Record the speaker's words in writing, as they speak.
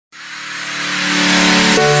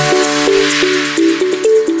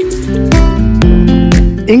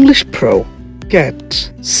Intro.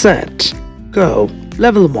 Get, set, go.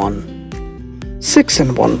 Level 1. 6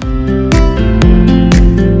 in 1.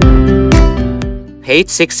 Page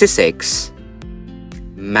 66.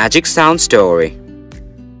 Magic Sound Story.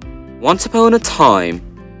 Once upon a time,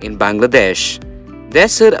 in Bangladesh, there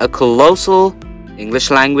stood a colossal English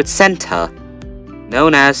language center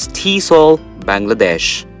known as Tesol,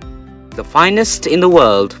 Bangladesh, the finest in the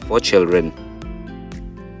world for children.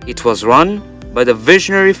 It was run by the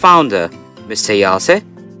visionary founder, Mr. Yasser,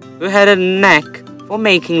 who had a knack for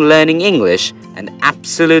making learning English an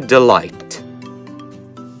absolute delight.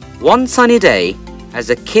 One sunny day, as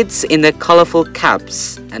the kids in their colorful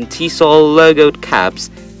caps and Tesol logoed caps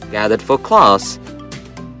gathered for class,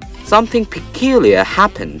 something peculiar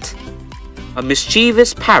happened. A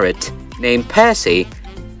mischievous parrot named Percy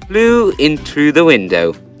flew in through the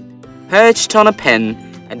window, perched on a pen,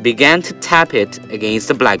 and began to tap it against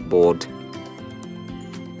the blackboard.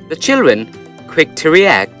 The children, quick to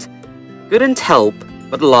react, couldn't help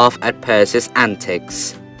but laugh at Percy's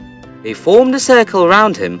antics. They formed a circle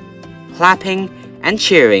around him, clapping and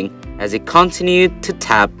cheering as he continued to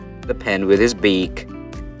tap the pen with his beak.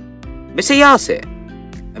 Mr. Yasser,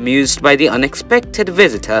 amused by the unexpected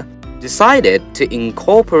visitor, decided to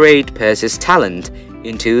incorporate Percy's talent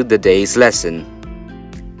into the day's lesson.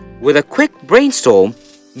 With a quick brainstorm,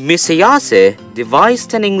 Mr. Yasser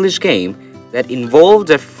devised an English game that involved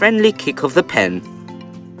a friendly kick of the pen.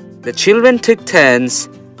 The children took turns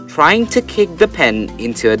trying to kick the pen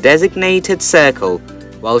into a designated circle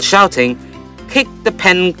while shouting, "Kick the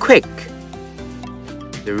pen quick!"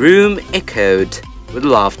 The room echoed with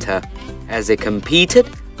laughter as they competed,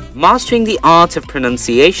 mastering the art of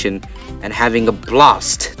pronunciation and having a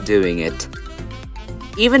blast doing it.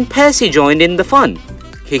 Even Percy joined in the fun,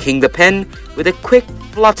 kicking the pen with a quick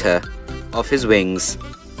flutter of his wings.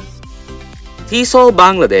 Tesol,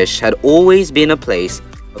 Bangladesh had always been a place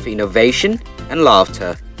of innovation and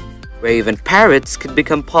laughter, where even parrots could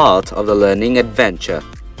become part of the learning adventure.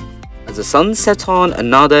 As the sun set on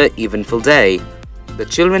another eventful day, the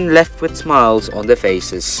children left with smiles on their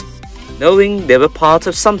faces, knowing they were part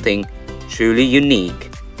of something truly unique,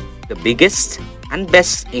 the biggest and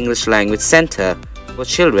best English language center for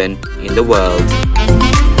children in the world.